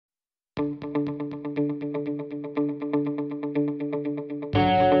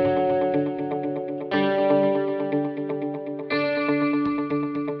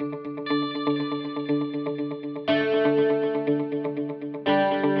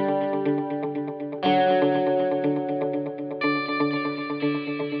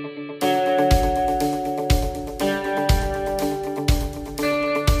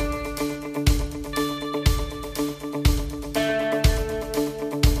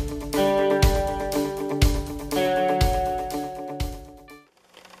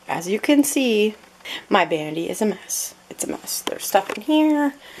as you can see, my vanity is a mess. It's a mess. There's stuff in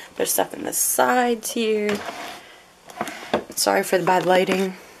here. There's stuff in the sides here. Sorry for the bad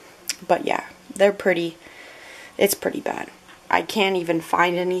lighting. But yeah, it's pretty bad. I can't even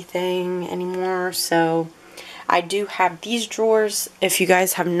find anything anymore, so I do have these drawers. If you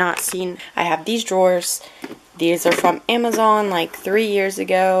guys have not seen, I have these drawers. These are from Amazon like 3 years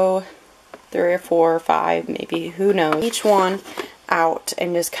ago. 3 or 4 or 5, maybe, who knows. Each one out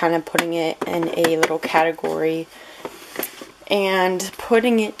and just kind of putting it in a little category and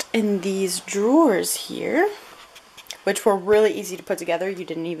putting it in these drawers here, which were really easy to put together. You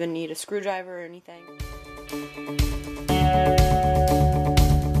didn't even need a screwdriver or anything.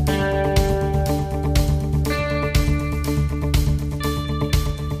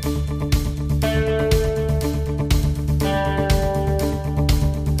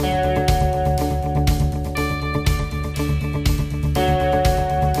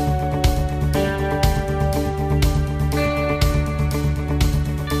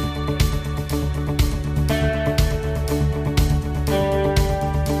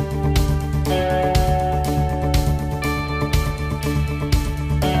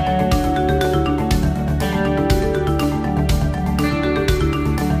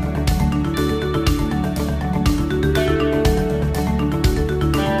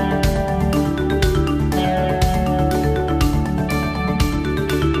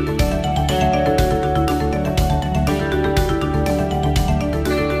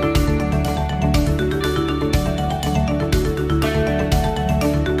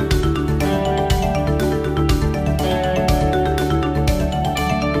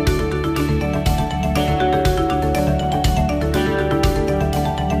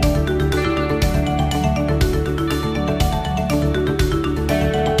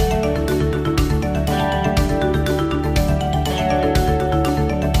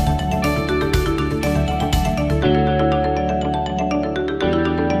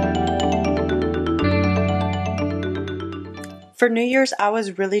 For New Year's, I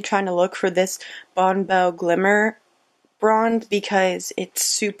was really trying to look for this Bon Bell Glimmer bronze because it's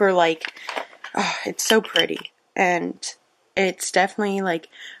super like, oh, it's so pretty. And it's definitely like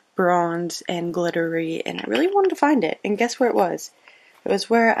bronze and glittery, and I really wanted to find it. And guess where it was? It was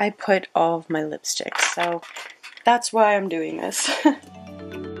where I put all of my lipsticks. So that's why I'm doing this.